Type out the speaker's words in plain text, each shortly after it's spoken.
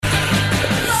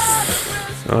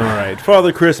All right,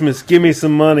 Father Christmas, give me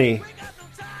some money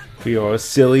for your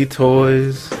silly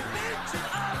toys.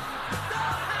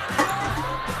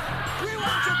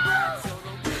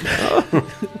 Oh,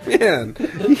 man,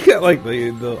 you got like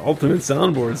the ultimate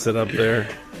soundboard set up there.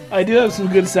 I do have some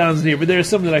good sounds in here, but there's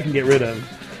some that I can get rid of.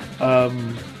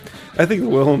 I think the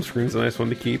Wilhelm screen's a nice one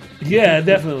to keep. Yeah,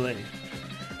 definitely.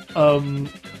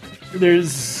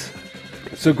 There's...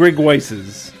 So Greg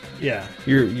Weiss's. Yeah.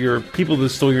 Your people that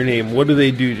stole your name, what do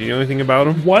they do? Do you know anything about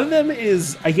them? One of them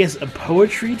is, I guess, a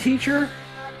poetry teacher.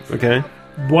 Okay.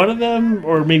 One of them,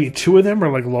 or maybe two of them,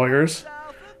 are like lawyers.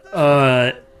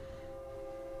 There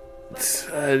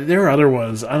are other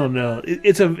ones. I don't know.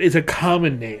 It's a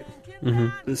common name.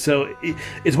 Mm-hmm. So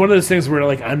it's one of those things where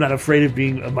like I'm not afraid of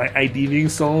my ID being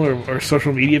stolen or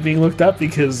social media being looked up,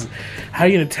 because how are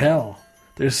you gonna tell?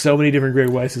 There's so many different Greg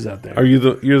Weisses out there.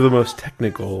 You're the most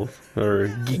technical or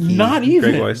geeky? Not even.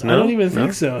 Greg Weiss? No? I don't even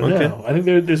think so. Okay. No, I think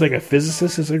there's like a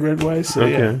physicist as a Greg Weiss. So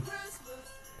okay. Yeah.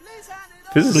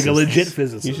 Physicist. Like a legit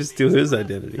physicist. You should steal his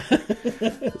identity.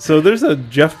 So there's a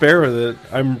Jeff Bear that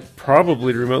I'm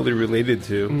probably remotely related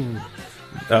to,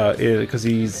 because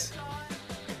he's.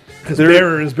 Because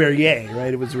Bearer is Berrier,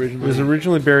 right? It was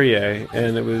originally Berrier,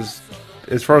 and it was,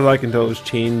 as far as I can tell, it was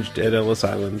changed at Ellis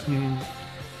Island.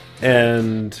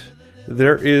 And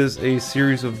there is a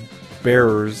series of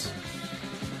bearers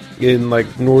in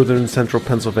like northern central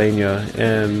Pennsylvania,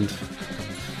 and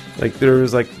like there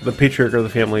is like the patriarch of the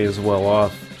family is well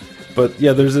off. But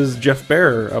yeah, there's this Jeff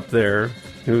Bear up there,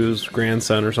 who's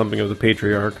grandson or something of the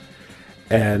patriarch,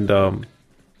 and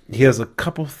he has a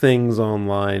couple things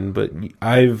online, but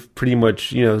I've pretty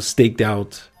much, staked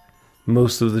out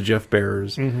most of the Jeff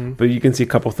Bearers. Mm-hmm. But you can see a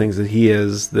couple things that he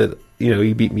is that,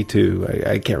 he beat me to.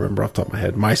 I can't remember off the top of my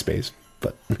head. MySpace.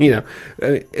 But,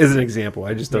 as an example,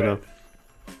 I just don't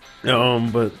know.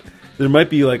 But there might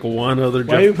be like one other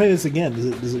Why are you playing this again?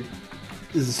 Does it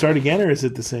start again, or is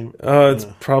it the same? It's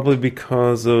probably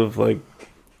because of like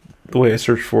the way I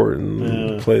search for it in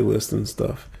the playlist and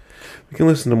stuff. We can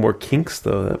listen to more Kinks,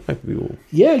 though. That might be cool.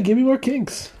 Yeah, give me more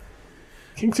Kinks.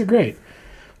 Kinks are great.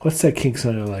 What's that Kink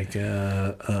song I like?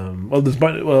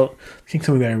 Kink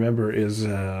song that I remember is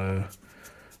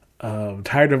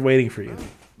Tired of Waiting for You.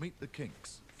 Meet the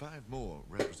Kinks. 5 more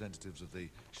representatives of the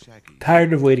Shaggy.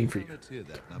 Tired of Waiting for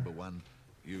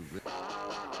You.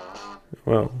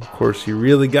 Well, of course, you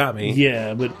really got me.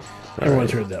 Yeah, but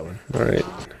everyone's heard that one. All right.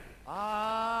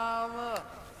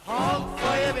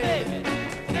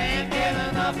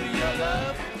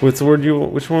 What's the word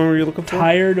which one were you looking for?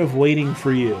 Tired of Waiting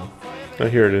for You. Oh,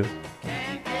 here it is.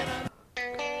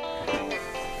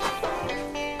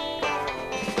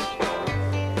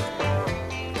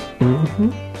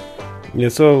 Mm-hmm. Yeah,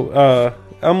 so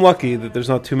I'm lucky that there's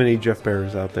not too many Jeff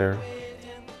Bearers out there.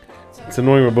 It's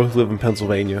annoying we both live in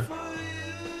Pennsylvania.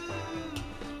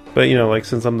 But,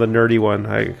 since I'm the nerdy one,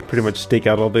 I pretty much stake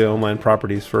out all the online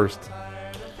properties first.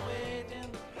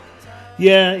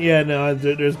 Yeah, no,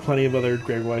 there's plenty of other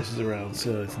Greg Weisses around,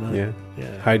 so it's not... Yeah.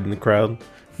 Hide in the crowd.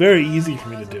 Very easy for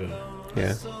me to do it.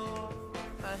 Yeah.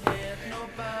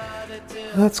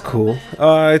 That's cool.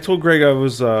 I told Greg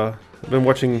I've been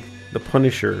watching The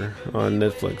Punisher on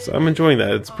Netflix. I'm enjoying that.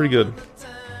 It's pretty good.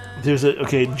 There's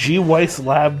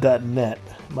gweislab.net.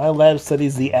 My lab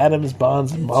studies the atoms,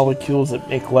 bonds, and molecules that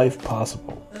make life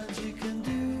possible.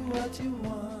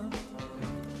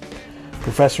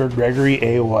 Professor Gregory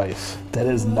A. Weiss. That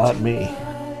is not me.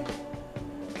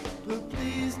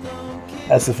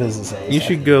 That's the physicist. You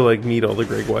should go meet all the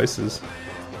Greg Weisses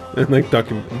and make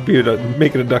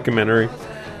it a documentary.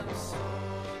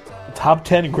 Top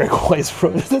 10 Greg Weiss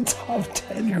the top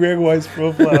 10 Greg Weiss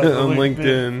profile on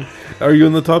LinkedIn. Are you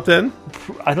in the top 10?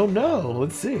 I don't know.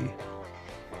 Let's see.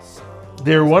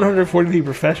 There are 143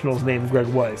 professionals named Greg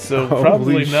Weiss, so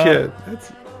probably not. Shit.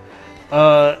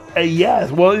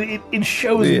 Yeah. Well, it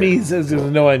shows me. It says it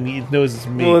knows it's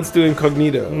me. Well, let's do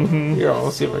incognito. Mm-hmm. Here,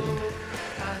 I'll see if I can.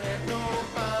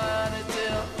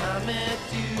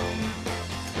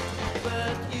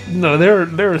 No,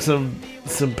 there are some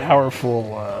powerful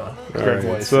Greg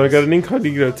Weisses. So I got an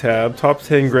incognito tab. Top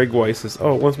 10 Greg Weisses.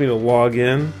 Oh, it wants me to log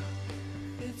in.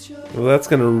 Well, that's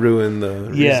going to ruin the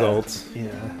results.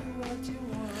 Yeah.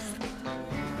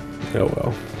 Oh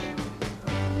well.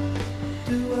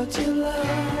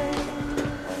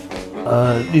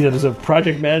 There's a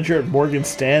project manager at Morgan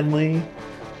Stanley,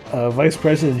 vice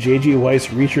president J.G.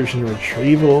 Weiss Research and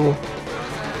Retrieval.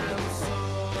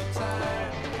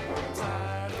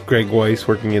 Greg Weiss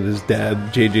working at his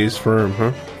dad J.J.'s firm,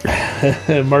 huh?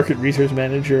 Market research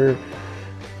manager,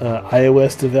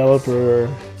 iOS developer,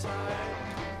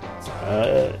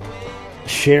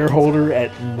 shareholder at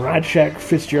Mrachek,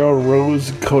 Fitzgerald, Rose,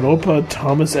 Konopa,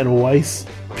 Thomas and Weiss,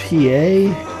 PA.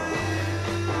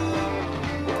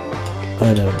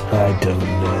 I don't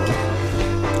know.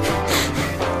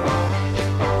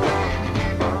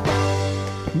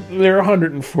 There are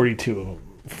 142 of them.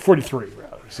 43,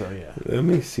 rather. So, yeah. Let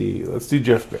me see. Let's do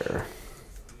Jeff Bear.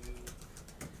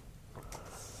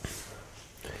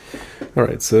 All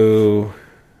right, so...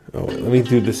 Oh, let me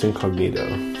do this incognito.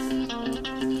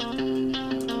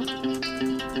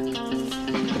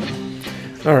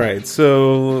 All right,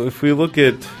 so if we look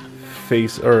at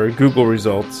Google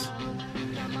results,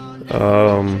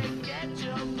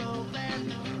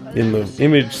 in the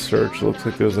image search, it looks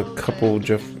like there's a couple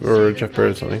Jeff Bear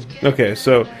or something. Okay,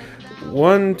 so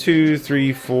 1, 2,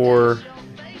 3, 4.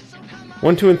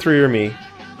 1, 2, and 3 are me.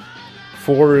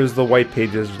 4 is the White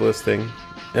Pages listing.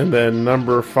 And then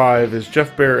number 5 is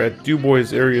Jeff Bear at Du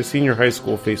Bois Area Senior High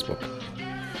School Facebook.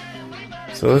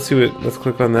 So let's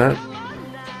click on that.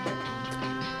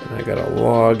 And I gotta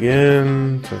log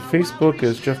in to Facebook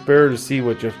as Jeff Bear to see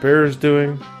what Jeff Bear is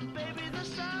doing.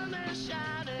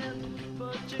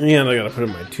 And I gotta put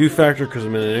in my 2-factor because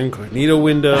I'm in an incognito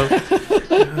window.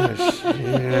 Gosh,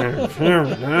 yeah.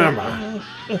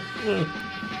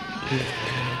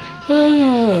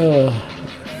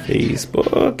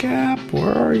 Facebook app,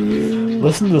 where are you?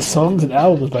 Listen to the songs and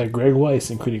albums by Greg Weiss,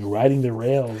 including Riding the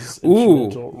Rails. Ooh,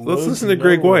 let's listen to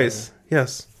Greg Weiss.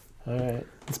 Yes. All right.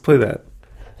 Let's play that.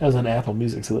 That was on Apple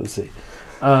Music, so let's see.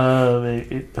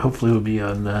 It hopefully will be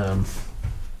on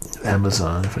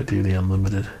Amazon if I do the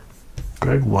unlimited.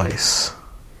 Greg Weiss.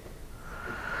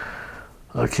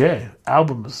 Okay.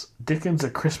 Albums. Dickens: A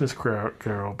Christmas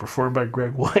Carol, performed by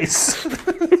Greg Weiss.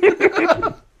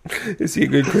 Is he a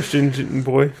good Christian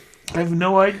boy? I have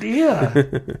no idea.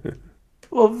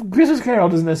 Well, Christmas Carol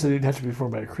doesn't necessarily have to be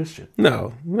performed by a Christian.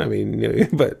 No. I mean,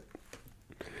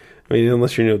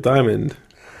 unless you're Neil Diamond.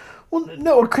 Well,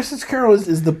 no, A Christmas Carol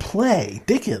is the play,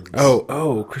 Dickens.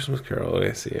 Oh, Christmas Carol.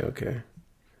 I see, okay.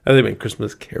 I think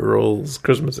Christmas Carols,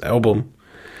 Christmas album.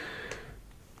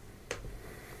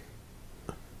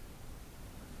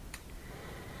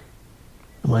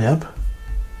 Am I up?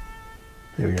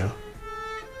 There we go.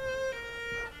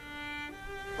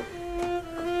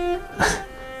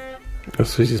 Oh,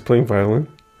 so she's playing violin?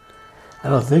 I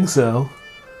don't think so.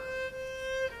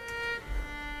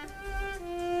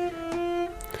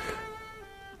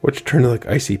 What's your turn to like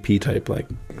ICP type, like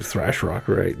thrash rock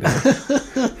right now?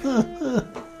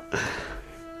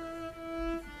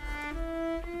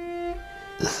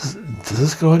 Does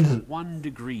this go into 1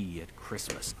 degree at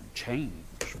Christmas? Change.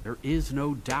 There is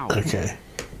no doubt. Okay.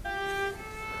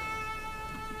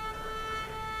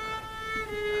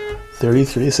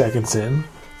 33 seconds in.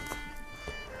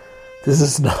 This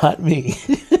is not me.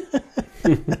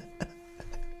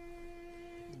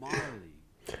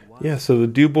 Yeah, so the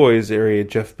Du Bois area,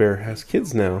 Jeff Bear has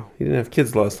kids now. He didn't have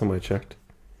kids last time I checked.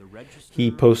 He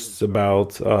posts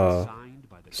about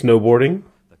snowboarding,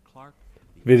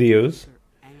 videos.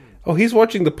 Oh, he's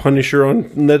watching The Punisher on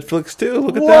Netflix too.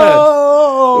 Look at that.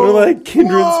 We're like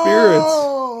kindred spirits.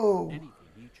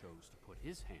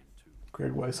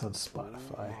 Greg Weiss on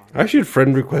Spotify. I should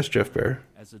friend request Jeff Bear.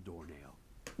 As a doornail.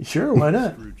 Sure, why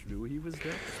not? Scrooge knew he was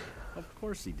dead. Of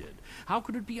course he did. How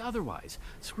could it be otherwise?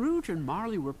 Scrooge and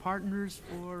Marley were partners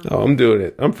for... Oh, I'm doing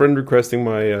it. I'm friend requesting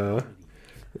my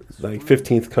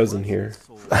 15th cousin here.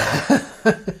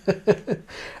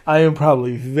 I am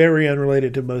probably very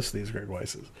unrelated to most of these Greg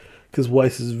Weisses. Because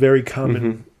Weiss is a very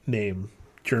common name.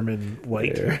 German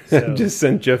white. So. Just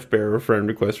sent Jeff Bear a friend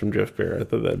request from Jeff Bear. I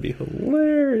thought that'd be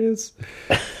hilarious.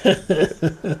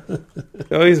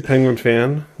 Oh, he's a Penguin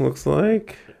fan, looks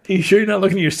like. Are you sure you're not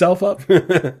looking yourself up?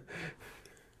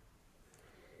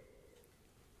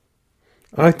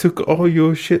 I took all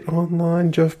your shit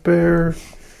online, Jeff Bear.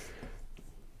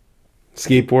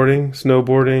 Skateboarding,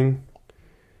 snowboarding,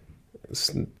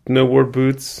 snowboard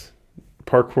boots,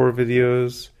 parkour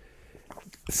videos.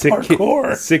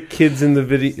 Sick kids in the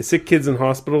video. Sick kids in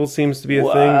hospitals seems to be a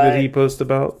thing that he posts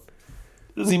about.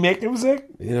 Does he make him sick?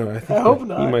 I think I hope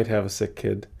not. He might have a sick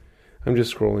kid. I'm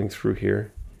just scrolling through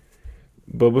here.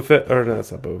 Boba Fett, or no,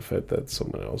 that's not Boba Fett. That's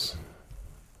someone else.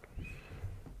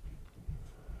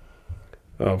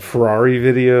 Ferrari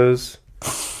videos,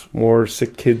 more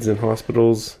sick kids in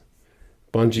hospitals,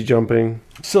 bungee jumping.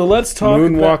 So let's talk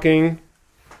moonwalking.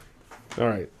 All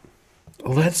right,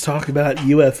 let's talk about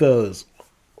UFOs.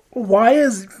 Why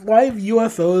have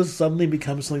UFOs suddenly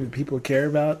become something that people care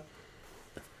about?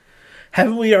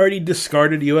 Haven't we already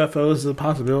discarded UFOs as a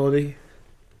possibility?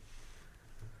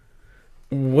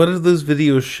 What do those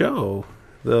videos show?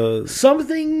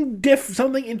 Something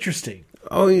interesting.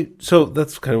 Oh, so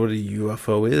that's kind of what a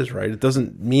UFO is, right? It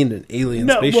doesn't mean an alien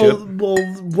No, spaceship. well,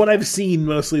 what I've seen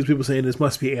mostly is people saying this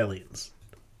must be aliens.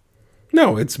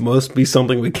 No, it must be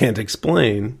something we can't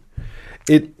explain.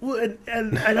 Well,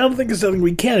 and I don't think it's something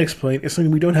we can't explain. It's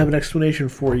something we don't have an explanation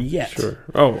for yet. Sure.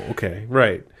 Oh, okay,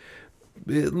 right.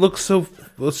 It looks so.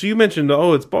 Well, so you mentioned,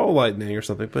 it's ball lightning or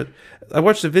something, but I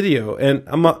watched the video, and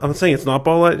I'm saying it's not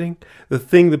ball lightning. The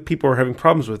thing that people are having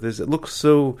problems with is it looks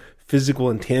so physical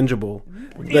and tangible,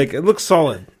 like it looks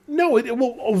solid. No,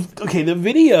 okay. The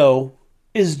video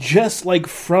is just like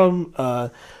from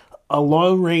a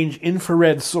long-range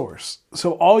infrared source,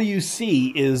 so all you see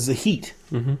is the heat,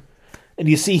 and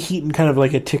you see heat in kind of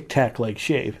like a tic-tac like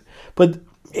shape. But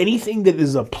anything that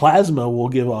is a plasma will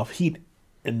give off heat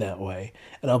in that way,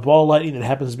 and a ball lightning that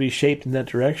happens to be shaped in that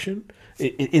direction,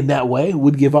 in that way,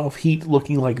 would give off heat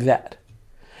looking like that.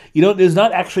 There's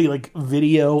not actually like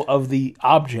video of the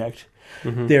object.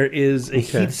 There is a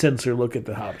heat sensor look at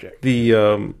the object.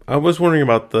 I was wondering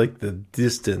about the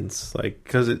distance,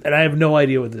 because and I have no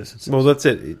idea what this is. Well, that's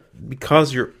it.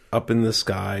 Because you're up in the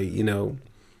sky,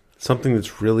 something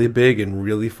that's really big and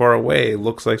really far away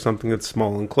looks like something that's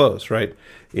small and close, right?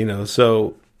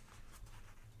 So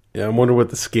I wonder what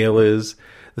the scale is.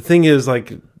 The thing is,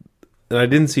 and I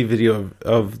didn't see video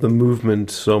of the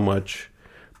movement so much.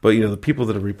 But the people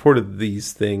that have reported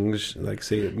these things,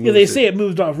 say it. They say it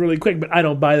moved off really quick, but I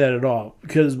don't buy that at all,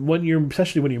 because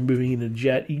especially when you're moving in a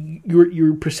jet,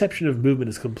 your perception of movement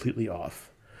is completely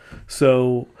off.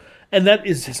 So, and that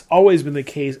has always been the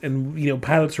case. And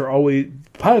pilots are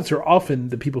often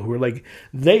the people who are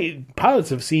pilots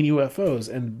have seen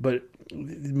UFOs, but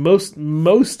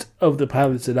most of the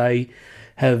pilots that I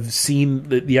have seen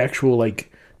the actual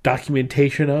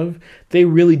documentation of, they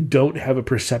really don't have a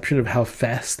perception of how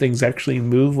fast things actually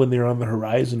move when they're on the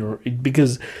horizon, or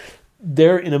because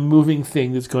they're in a moving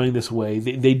thing that's going this way.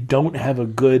 They don't have a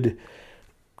good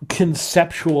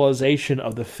conceptualization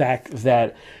of the fact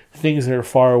that things that are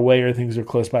far away or things that are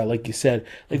close by, like you said,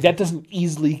 that doesn't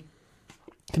easily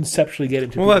conceptually get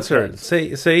into. Well, that's right. Say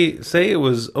it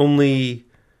was only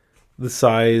the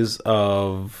size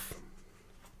of,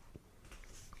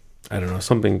 I don't know,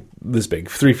 something this big,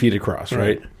 3 feet across,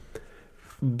 right?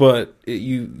 But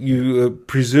you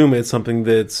presume it's something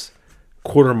that's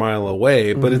quarter mile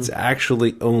away, but it's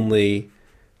actually only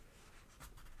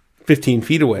 15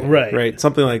 feet away, right?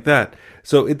 Something like that.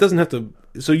 So it doesn't have to.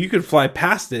 So you could fly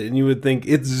past it, and you would think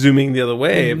it's zooming the other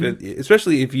way,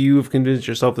 especially if you've convinced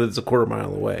yourself that it's a quarter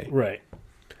mile away, right?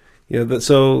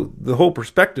 So the whole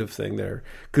perspective thing there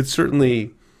could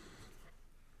certainly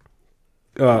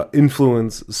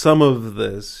influence some of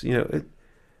this.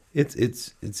 It's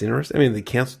interesting. I mean, they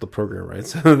canceled the program, right?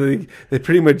 So they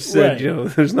pretty much said,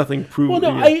 there's nothing proven. Well,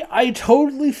 no, I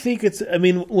totally think it's. I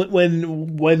mean,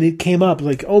 when it came up,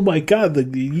 oh my God,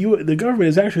 the government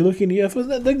is actually looking at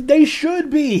UFOs. They should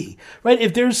be, right?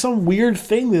 If there's some weird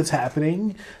thing that's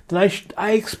happening, then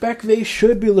I expect they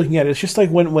should be looking at it. It's just like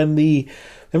when the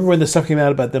stuff came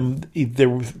out about them, they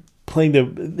were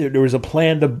there was a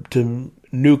plan to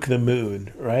nuke the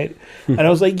moon, right? And I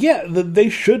was like, yeah, they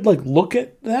should look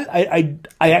at that.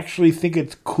 I actually think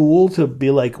it's cool to be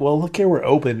well, look here, we're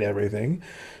open to everything.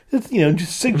 It's,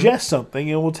 just suggest something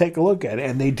and we'll take a look at it.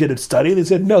 And they did a study. They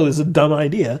said, no, this is a dumb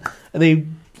idea, and they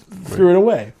threw it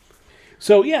away.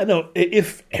 So yeah, no,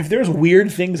 if there's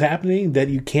weird things happening that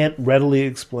you can't readily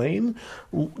explain,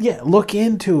 yeah, look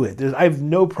into it. I have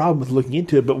no problem with looking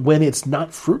into it, but when it's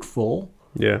not fruitful,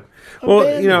 yeah. Well,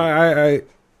 I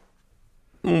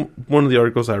one of the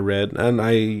articles I read, and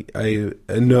I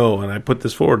know, and I put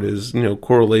this forward, is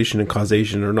correlation and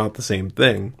causation are not the same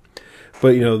thing,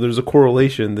 but there's a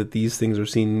correlation that these things are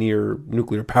seen near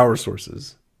nuclear power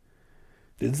sources,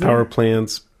 power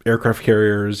plants, aircraft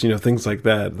carriers, things like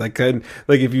that.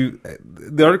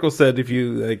 The article said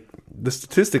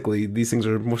statistically these things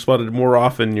are spotted more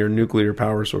often near nuclear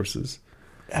power sources.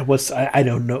 I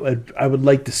don't know. I would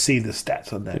like to see the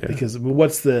stats on that, because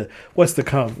what's the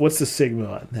sigma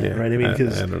on that, right? I mean,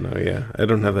 because I don't know. Yeah, I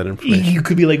don't have that information. You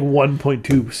could be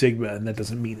 1.2 sigma, and that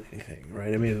doesn't mean anything,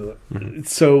 right? I mean,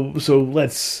 so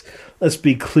let's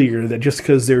be clear that just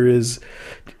because there is,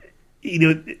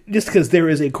 just because there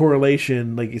is a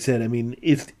correlation, like you said, I mean,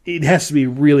 if it has to be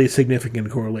really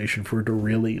significant correlation for it to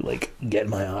really get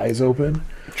my eyes open.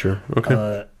 Sure.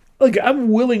 Okay. I'm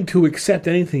willing to accept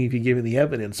anything if you give me the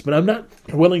evidence, but I'm not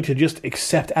willing to just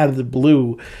accept out of the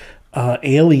blue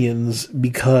aliens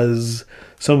because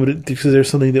there's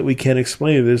something that we can't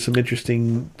explain. There's some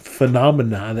interesting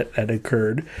phenomena that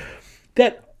occurred.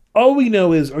 That all we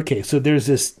know is, okay, so there's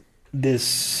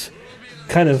this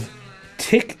kind of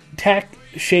tic-tac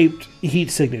shaped heat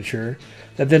signature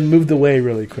that then moved away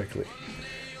really quickly.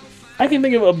 I can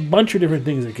think of a bunch of different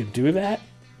things that could do that.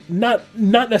 Not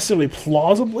necessarily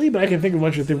plausibly, but I can think of a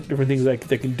bunch of different things that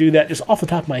can do that just off the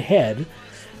top of my head.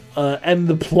 And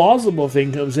the plausible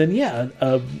thing comes in,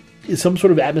 is some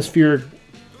sort of atmospheric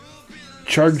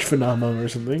charge phenomenon or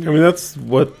something. I mean, that's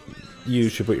what you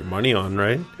should put your money on,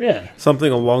 right? Yeah.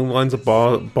 Something along the lines of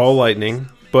ball lightning,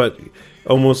 but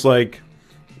almost like...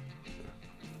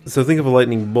 So think of a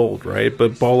lightning bolt, right?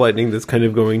 But ball lightning that's kind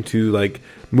of going to, like,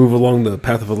 move along the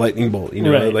path of a lightning bolt, you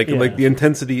know? Right, like yeah. the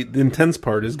intense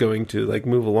part is going to, like,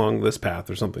 move along this path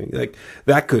or something. Like,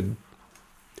 that could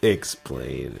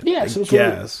explain it, Yeah, I so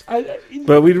guess. I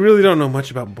But we really don't know much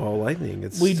about ball lightning.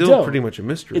 It's We still don't. pretty much a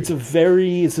mystery. it's a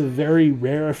very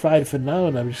rarefied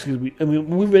phenomenon. Just 'cause we've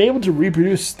been able to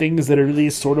reproduce things that are at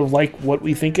least sort of like what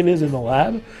we think it is in the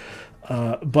lab,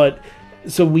 but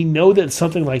so we know that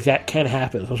something like that can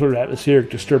happen. Some sort of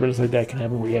atmospheric disturbance like that can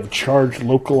happen, where you have charge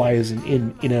localized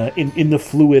in the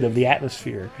fluid of the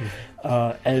atmosphere,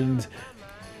 and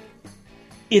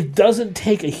it doesn't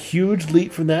take a huge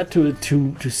leap from that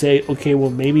to say, okay,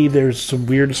 well, maybe there's some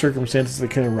weird circumstances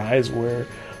that can arise where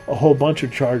a whole bunch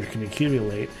of charge can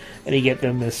accumulate, and you get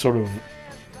them this sort of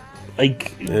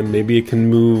like, and maybe it can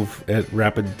move at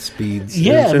rapid speeds.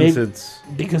 Yeah, since maybe- it's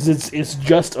because it's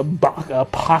just a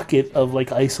pocket of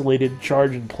like isolated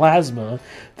charge and plasma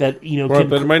that well,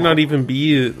 but it might not even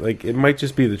be like, it might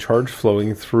just be the charge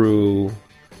flowing through,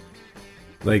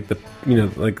 like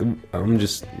I'm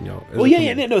just Well,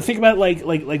 no. Think about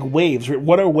like waves. Right?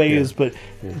 What are waves? Yeah.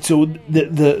 But so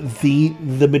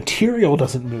the material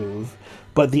doesn't move,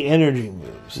 but the energy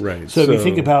moves. Right, So if you so-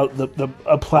 think about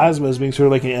a plasma as being sort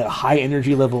of like a high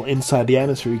energy level inside the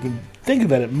atmosphere, you can think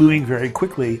about it moving very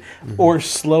quickly or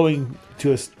slowing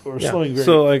slowing very.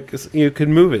 So like you could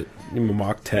move it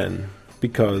Mach 10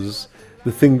 because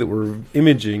the thing that we're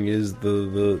imaging is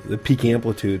the peak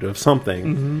amplitude of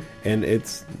something, and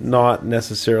it's not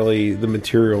necessarily the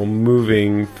material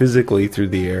moving physically through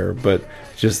the air, but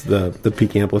just the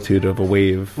peak amplitude of a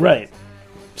wave. Right.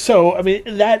 So I mean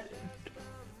that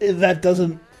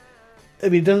doesn't. I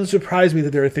mean, it doesn't surprise me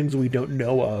that there are things we don't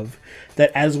know of.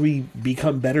 That as we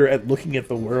become better at looking at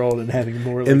the world and having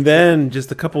more, And then,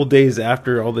 just a couple of days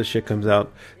after all this shit comes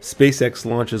out, SpaceX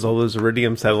launches all those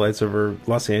Iridium satellites over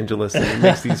Los Angeles, and it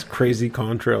makes these crazy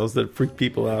contrails that freak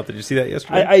people out. Did you see that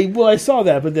yesterday? I saw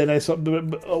that, but then I saw the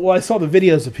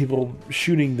videos of people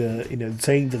shooting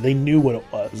saying that they knew what it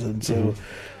was, and so.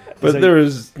 But there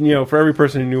was, for every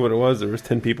person who knew what it was, there was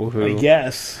 10 people who... I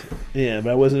guess, yeah, but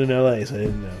I wasn't in LA, so I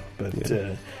didn't know.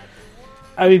 But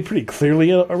I mean, pretty clearly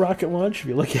a rocket launch if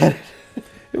you look at it.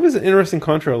 It was an interesting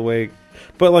contrail way,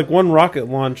 but like one rocket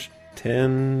launched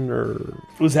 10 or...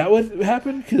 Was that what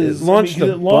happened? Because It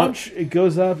launched it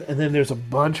goes up, and then there's a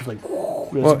bunch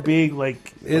of big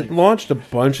It launched a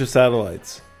bunch of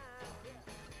satellites.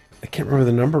 I can't remember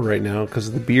the number right now because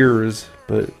of the beers,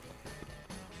 but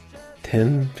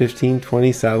 10, 15,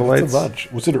 20 satellites. That's a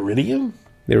bunch. Was it Iridium?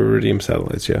 They were Iridium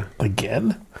satellites, yeah.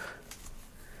 Again?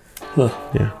 Huh.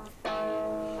 Yeah.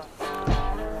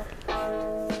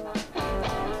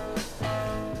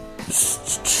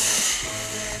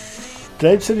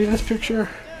 Did I send you this picture?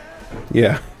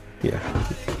 Yeah. Yeah.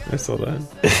 I saw that.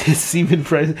 Semen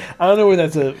price. I don't know whether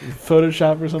that's a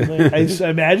Photoshop or something. I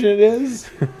imagine it is,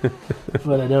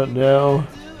 but I don't know.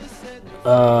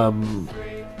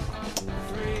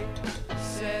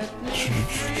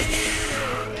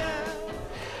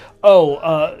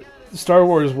 Star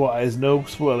Wars wise, no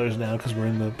spoilers now because we're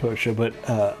in the post show. But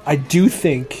I do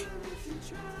think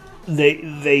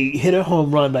they hit a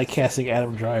home run by casting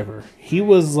Adam Driver. He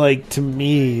was like, to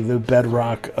me, the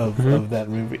bedrock of that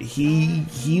movie.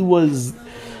 He was,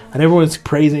 and everyone's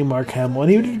praising Mark Hamill,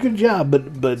 and he did a good job.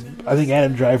 But I think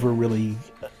Adam Driver really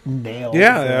nailed.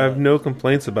 Yeah, I have no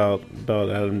complaints about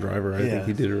Adam Driver. I Yeah. think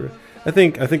he did. I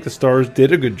think the stars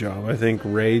did a good job. I think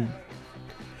Ray.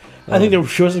 I think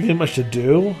she wasn't given much to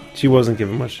do. She wasn't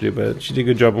given much to do, but she did a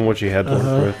good job on what she had to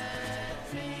work with.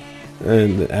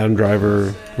 And Adam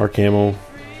Driver, Mark Hamill,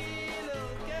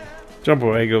 John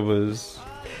Boyega was.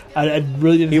 I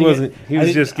really didn't. He think wasn't. He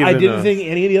was just given. I didn't think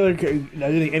any of the other.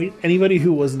 I didn't think anybody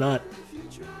who was not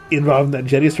involved in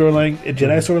that Jedi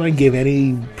storyline gave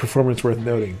any performance worth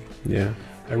noting. Yeah.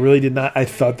 I really did not. I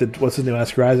thought that what's his name,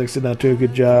 Oscar Isaacs, did not do a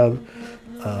good job.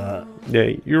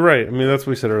 Yeah, you're right. I mean, that's what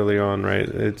we said early on, right?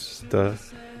 It's the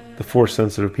force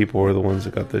sensitive people are the ones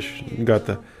that got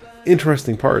the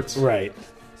interesting parts. Right.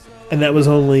 And that was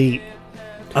only,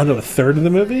 I don't know, a third of the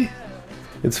movie?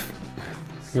 I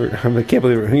can't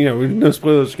believe no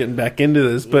spoilers getting back into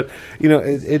this, but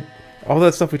it all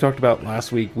that stuff we talked about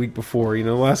last week before,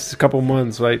 the last couple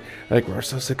months, right? Like, we're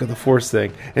so sick of the Force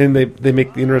thing, and they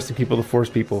make the interesting people the Force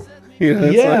people. They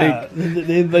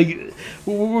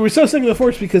we were so sick of the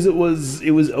Force because it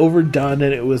was overdone,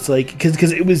 and it was like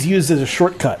because it was used as a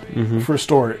shortcut for a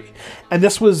story, and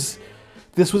this was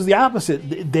the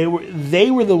opposite. They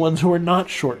were the ones who were not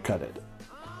shortcutted.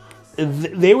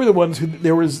 They were the ones who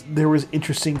there was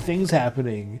interesting things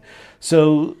happening.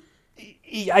 So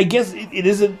I guess it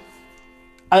isn't.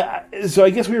 So I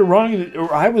guess we were wrong,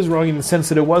 or I was wrong in the sense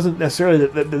that it wasn't necessarily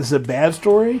that this is a bad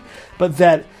story, but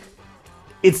that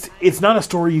it's not a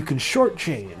story you can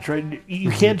shortchange, right? You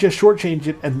can't just shortchange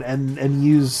it and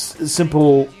use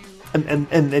simple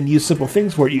and use simple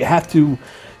things for it. You have to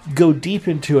go deep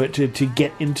into it to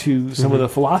get into some of the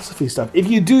philosophy stuff. If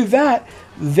you do that,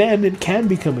 then it can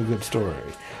become a good story.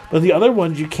 But the other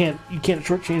ones, you can't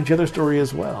shortchange the other story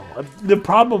as well. The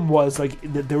problem was that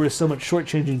there was so much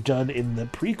shortchanging done in the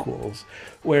prequels,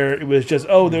 where it was just,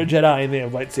 they're Jedi and they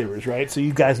have lightsabers, right? So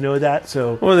you guys know that.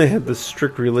 So they had the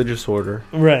strict religious order,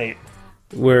 right?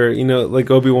 Where like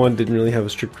Obi-Wan didn't really have a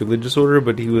strict religious order,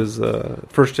 but he was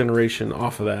first generation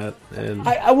off of that. And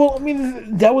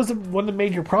that was one of the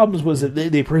major problems, was that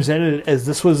they presented it as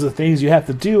this was the things you have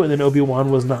to do, and then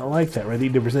Obi-Wan was not like that, right? They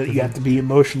presented you have to be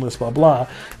emotionless, blah blah,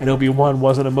 and Obi-Wan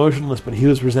wasn't emotionless, but he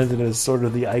was presented as sort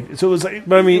of the idea. So it was like,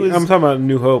 but I'm talking about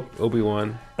New Hope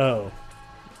Obi-Wan. Oh,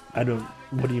 I don't.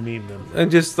 What do you mean then?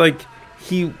 And just like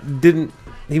he didn't,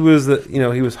 he was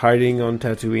he was hiding on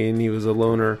Tatooine. He was a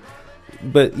loner.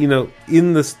 But,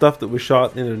 in the stuff that was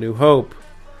shot in A New Hope,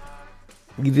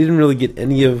 you didn't really get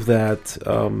any of that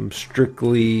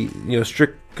strictly,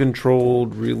 strict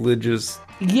controlled religious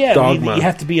dogma. You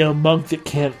have to be a monk that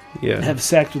can't have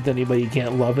sex with anybody, you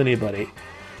can't love anybody.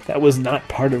 That was not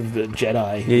part of the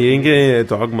Jedi. Yeah, you didn't get any of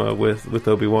that dogma with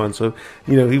Obi-Wan. So,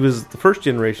 he was the first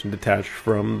generation detached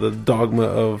from the dogma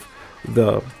of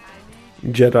the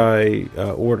Jedi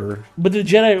Order. But the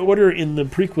Jedi Order in the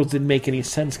prequels didn't make any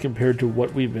sense compared to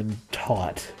what we've been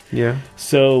taught. Yeah.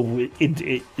 So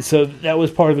so that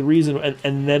was part of the reason,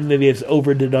 and then they just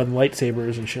overdid on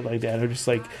lightsabers and shit like that. They're just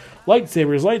like,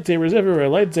 lightsabers everywhere,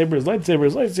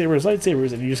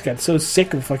 lightsabers, and you just got so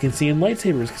sick of fucking seeing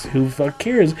lightsabers, because who the fuck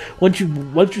cares? Once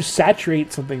you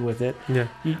saturate something with it, yeah.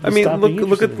 You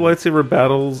look at the lightsaber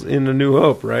battles in A New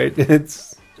Hope, right?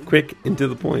 It's quick and to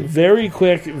the point. Very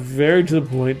quick, very to the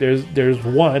point. There's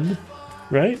one,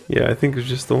 right? Yeah, I think it's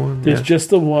just the one. There's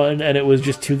just the one, and it was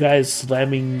just two guys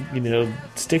slamming,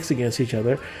 sticks against each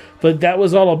other. But that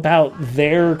was all about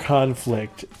their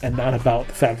conflict and not about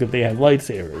the fact that they had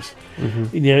lightsabers.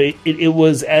 Mm-hmm. It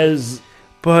was as...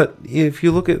 But if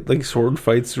you look at like sword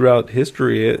fights throughout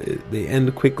history, they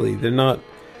end quickly. They're not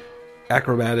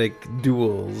acrobatic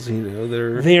duels,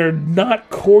 They are not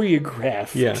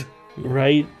choreographed. Yeah.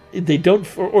 Right? They don't,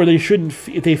 or they shouldn't.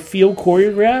 They feel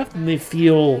choreographed, and they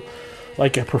feel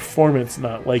like a performance,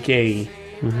 not like an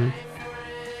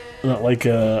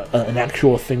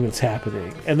actual thing that's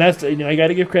happening. And that's, I got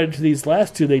to give credit to these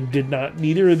last two. They did not.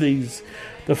 Neither of these,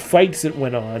 the fights that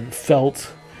went on,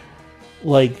 felt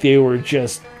like they were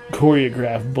just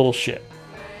choreographed bullshit.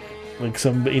 Like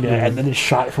some, and then it's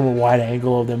shot from a wide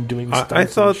angle of them doing stuff. I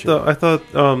thought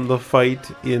the fight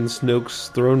in Snoke's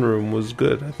throne room was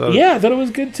good. I thought it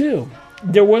was good too.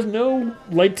 There was no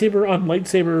lightsaber on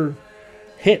lightsaber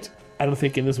hit, I don't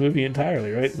think, in this movie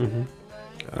entirely, right?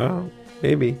 Mm-hmm. Oh,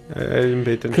 maybe I didn't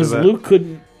pay attention to that. Because Luke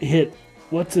couldn't hit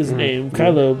what's his name,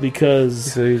 Kylo,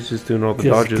 because so he's just doing all the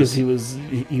dodges. Because he was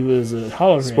a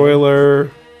hologram.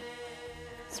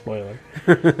 Spoiler.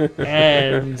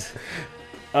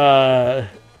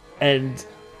 And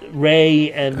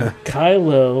Rey and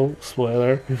Kylo,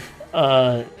 spoiler,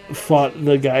 fought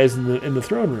the guys in the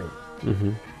throne room.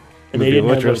 Mm-hmm. And they didn't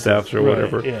have electro staffs or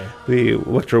whatever. Yeah. The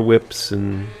electro whips,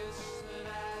 and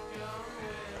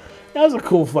that was a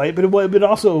cool fight. But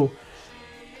also,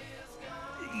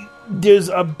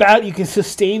 you can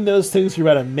sustain those things for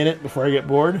about a minute before I get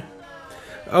bored.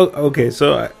 Oh, okay.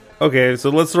 So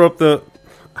let's throw up the.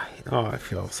 Oh, I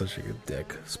feel such a good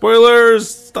dick. Spoilers!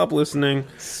 Stop listening.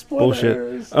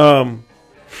 Spoilers. Bullshit.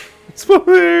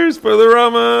 Spoilers!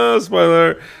 Spoilerama!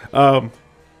 Spoiler.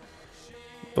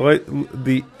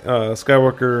 The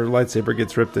Skywalker lightsaber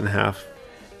gets ripped in half.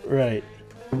 Right.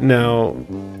 Now,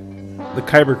 the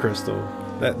Kyber crystal.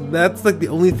 That's like the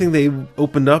only thing they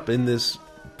opened up in this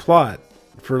plot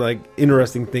for like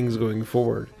interesting things going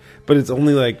forward. But it's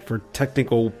only like for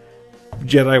technical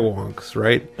Jedi wonks,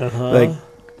 right? Uh-huh.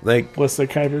 Like, what's the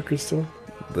Kyber crystal?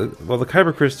 the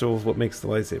kyber crystal is what makes the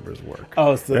lightsabers work.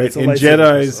 Oh, it's the, right? it's the And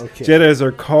lightsabers. Okay. Jedi's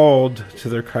are called to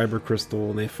their kyber crystal,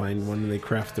 and they find one and they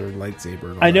craft their lightsaber.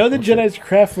 and all I know the that bullshit. Jedi's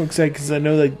craft looks like, because I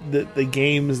know the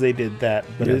games they did that,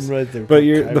 but I Yes. didn't realize they were But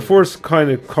kyber. the Force kind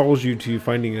of calls you to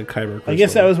finding a kyber crystal. I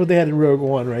guess that was what they had in Rogue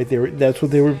One, right? That's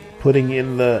what they were putting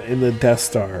in the Death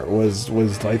Star was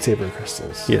lightsaber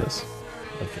crystals. Yes.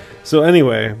 Okay. So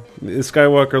anyway, the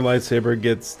Skywalker lightsaber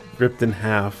gets ripped in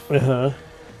half.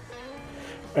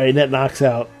 Right, and that knocks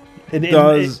out.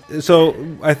 So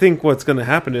I think what's going to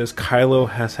happen is Kylo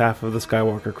has half of the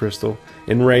Skywalker crystal,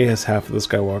 and Rey has half of the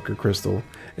Skywalker crystal,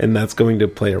 and that's going to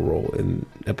play a role in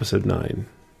Episode 9.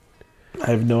 I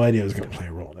have no idea it was going to play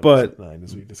a role in But- Episode 9,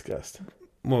 as we discussed.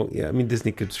 Well, yeah, I mean,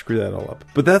 Disney could screw that all up.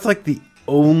 But that's like the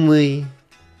only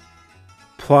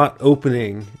plot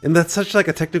opening, and that's such like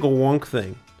a technical wonk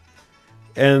thing.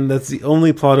 And that's the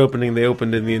only plot opening they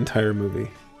opened in the entire movie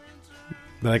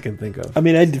that I can think of. I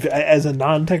mean, as a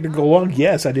non-technical one,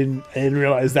 yes, I didn't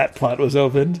realize that plot was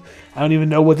opened. I don't even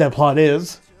know what that plot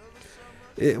is.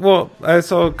 Well, I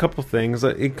saw a couple things.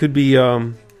 It could be, either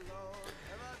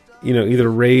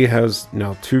Rey has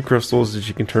now 2 crystals that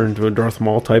she can turn into a Darth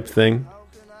Maul type thing,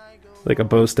 like a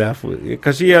bow staff,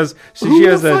 because she has Who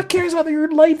the that. fuck cares about your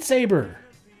lightsaber?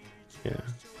 Yeah.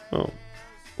 Oh.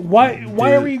 Why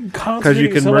are we Because concentrating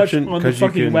you can so much on the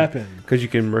fucking weapon? Because you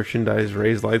can merchandise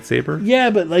Rey's lightsaber. Yeah,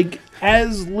 but like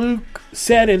as Luke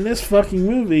said in this fucking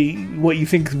movie, what you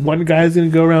think one guy's gonna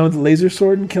go around with a laser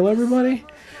sword and kill everybody?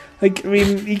 Like, I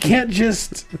mean, you can't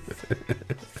just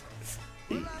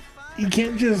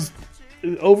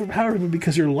overpower people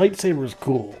because your lightsaber is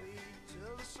cool.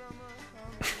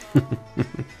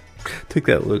 Take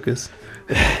that, Lucas.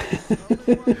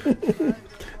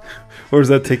 Or does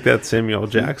that take that, Samuel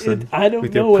Jackson? I don't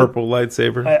with know your what- purple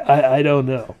lightsaber. I don't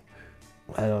know.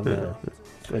 I don't know.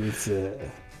 But it's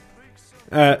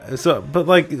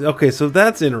So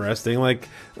that's interesting. Like,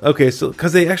 okay, so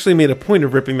because they actually made a point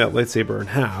of ripping that lightsaber in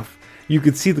half, you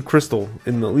could see the crystal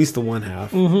in at least the one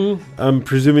half. Mm-hmm. I'm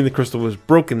presuming the crystal was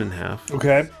broken in half.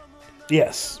 okay.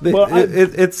 Yes.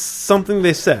 It's something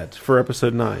they said for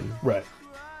Episode 9. Right.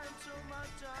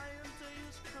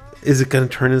 Is it going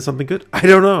to turn into something good? I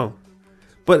don't know.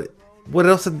 But what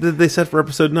else did they said for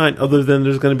Episode 9 other than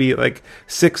there's going to be like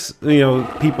 6,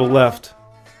 people left?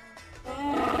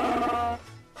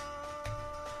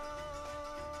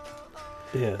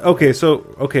 Yeah.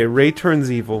 Okay, Rey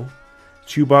turns evil.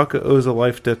 Chewbacca owes a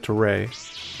life debt to Rey.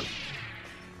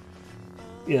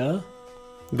 Yeah.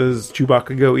 Does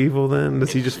Chewbacca go evil then?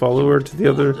 Does he just follow her to the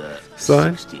other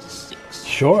side?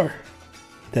 Sure.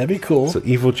 That'd be cool. So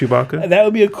evil Chewbacca? That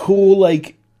would be a cool,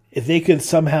 like, if they could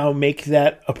somehow make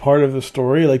that a part of the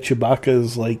story, like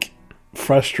Chewbacca's, like,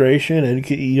 frustration, and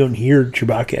you don't hear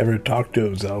Chewbacca ever talk to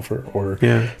himself or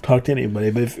talk to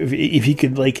anybody, but if he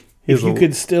could, like, if you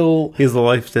could still... He has a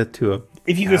life debt to a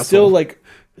If you could asshole. still, like,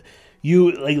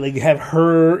 you, like have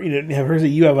her, have her say,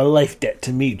 you have a life debt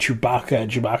to me, Chewbacca,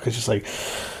 and Chewbacca's just like...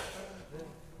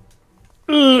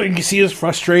 You can see his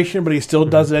frustration, but he still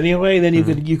does it anyway. Then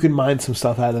you could mine some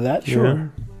stuff out of that. Sure. Yeah.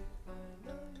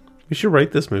 We should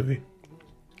write this movie.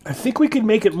 I think we could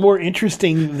make it more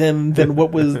interesting than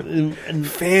what was.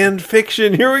 Fan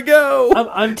fiction. Here we go.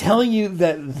 I'm telling you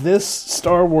that this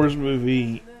Star Wars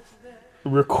movie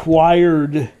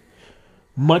required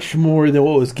much more than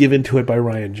what was given to it by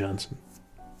Rian Johnson.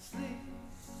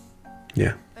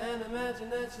 Yeah.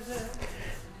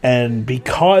 And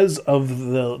because of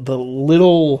the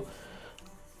little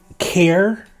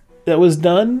care that was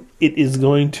done, it is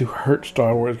going to hurt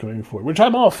Star Wars going forward, which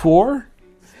I'm all for.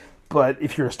 But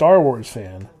if you're a Star Wars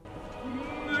fan...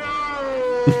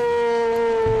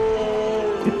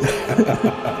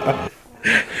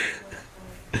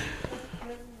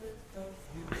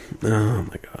 Oh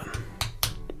my god.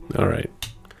 All right.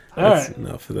 All That's right.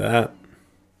 enough of that.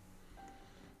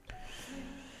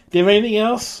 Do you have anything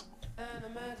else?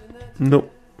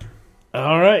 Nope.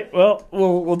 All right. Well,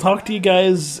 we'll talk to you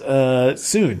guys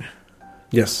soon.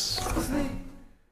 Yes.